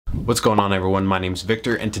What's going on everyone, my name's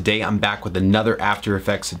Victor and today I'm back with another After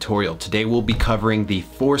Effects tutorial. Today we'll be covering the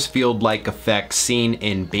force field-like effect seen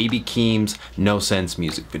in Baby Keem's No Sense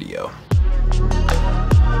music video.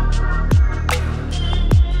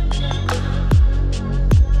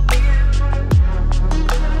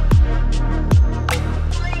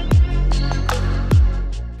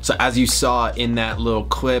 So as you saw in that little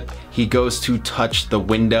clip, he goes to touch the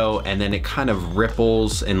window and then it kind of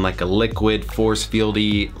ripples in like a liquid force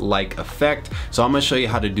fieldy like effect. So I'm gonna show you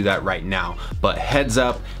how to do that right now. But heads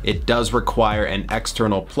up, it does require an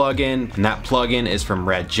external plugin, and that plugin is from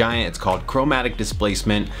Red Giant. It's called Chromatic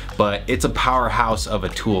Displacement, but it's a powerhouse of a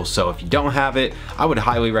tool. So if you don't have it, I would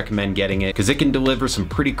highly recommend getting it because it can deliver some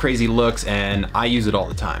pretty crazy looks and I use it all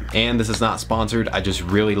the time. And this is not sponsored, I just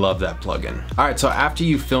really love that plugin. All right, so after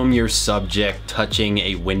you film your subject touching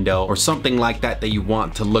a window or something like that that you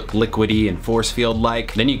want to look liquidy and force field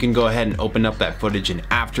like, then you can go ahead and open up that footage in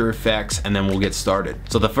After Effects and then we'll get started.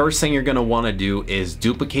 So the first thing you're gonna wanna do is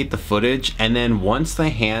duplicate the footage, and then once the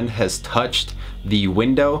hand has touched the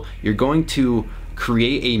window, you're going to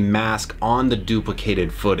create a mask on the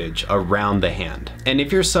duplicated footage around the hand. And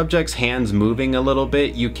if your subject's hand's moving a little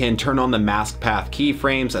bit, you can turn on the mask path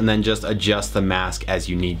keyframes and then just adjust the mask as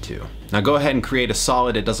you need to. Now go ahead and create a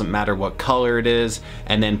solid, it doesn't matter what color it is,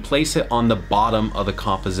 and then place it on the bottom of the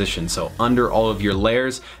composition, so under all of your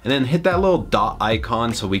layers, and then hit that little dot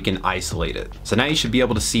icon so we can isolate it. So now you should be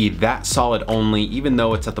able to see that solid only, even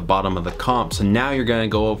though it's at the bottom of the comp. So now you're gonna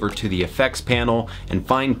go over to the effects panel and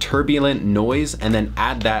find turbulent noise and then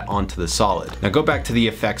add that onto the solid. Now go back to the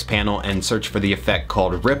effects panel and search for the effect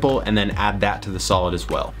called ripple and then add that to the solid as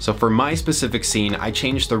well. So for my specific scene, I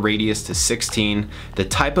changed the radius to 16, the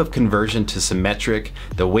type of conversion to symmetric,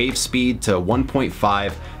 the wave speed to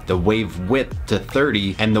 1.5, the wave width to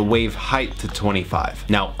 30, and the wave height to 25.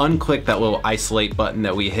 Now unclick that little isolate button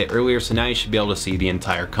that we hit earlier, so now you should be able to see the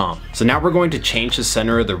entire comp. So now we're going to change the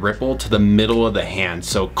center of the ripple to the middle of the hand.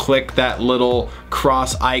 So click that little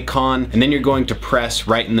cross icon and then you're going to press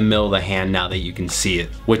right in the middle of the hand now that you can see it,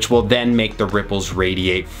 which will then make the ripples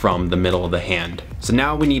radiate from the middle of the hand. So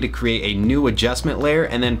now we need to create a new adjustment layer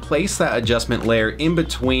and then place that adjustment layer in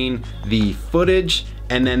between the footage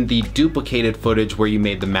and then the duplicated footage where you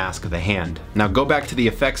made the mask of the hand. Now go back to the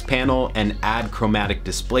effects panel and add chromatic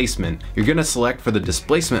displacement. You're gonna select for the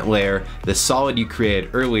displacement layer the solid you created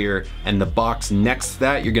earlier, and the box next to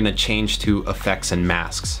that you're gonna change to effects and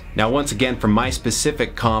masks. Now once again, for my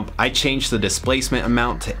specific comp, I changed the displacement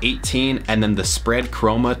amount to 18 and then the spread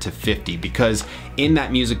chroma to 50 because in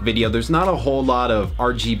that music video there's not a whole lot of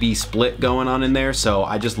RGB split going on in there, so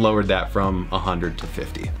I just lowered that from 100 to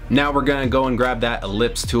 50. Now we're gonna go and grab that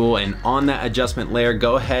ellipse tool, and on that adjustment layer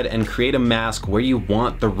go ahead and create a mask where you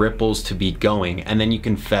want the ripples to be going, and then you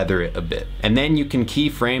can feather it a bit. And then you can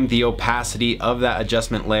keyframe the opacity of that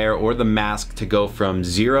adjustment layer or the mask to go from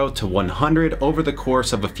 0 to 100 over the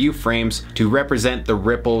course of a few frames to represent the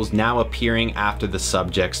ripples now appearing after the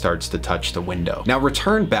subject starts to touch the window. Now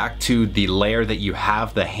return back to the layer that you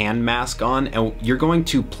have the hand mask on, and you're going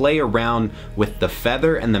to play around with the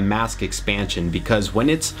feather and the mask expansion, because when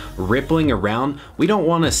it's rippling around, we don't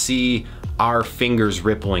want to see our fingers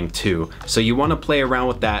rippling too. So you want to play around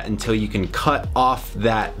with that until you can cut off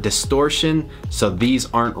that distortion so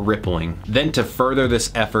these aren't rippling. Then to further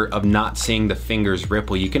this effort of not seeing the fingers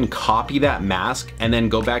ripple, you can copy that mask and then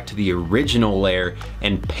go back to the original layer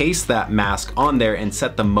and paste that mask on there and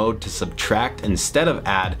set the mode to subtract instead of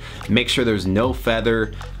add. Make sure there's no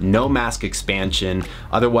feather, no mask expansion,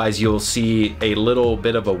 otherwise you'll see a little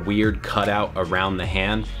bit of a weird cutout around the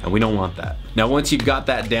hand, and we don't want that. Now once you've got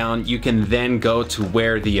that down, you can then go to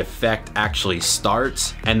where the effect actually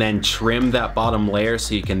starts and then trim that bottom layer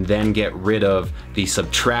so you can then get rid of the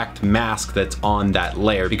subtract mask that's on that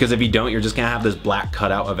layer, because if you don't, you're just gonna have this black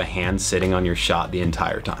cutout of a hand sitting on your shot the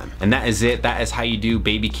entire time. And that is it. That is how you do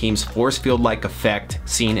Baby Keem's force field like effect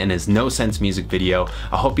seen in his No Sense music video.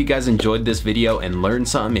 I hope you guys enjoyed this video and learned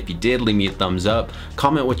something. If you did, leave me a thumbs up,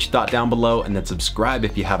 comment what you thought down below, and then subscribe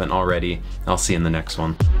if you haven't already. I'll see you in the next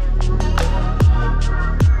one.